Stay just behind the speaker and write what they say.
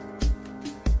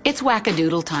It's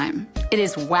whack-a-doodle time. It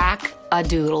is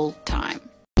whack-a-doodle time.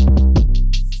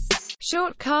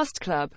 Short Cast Club.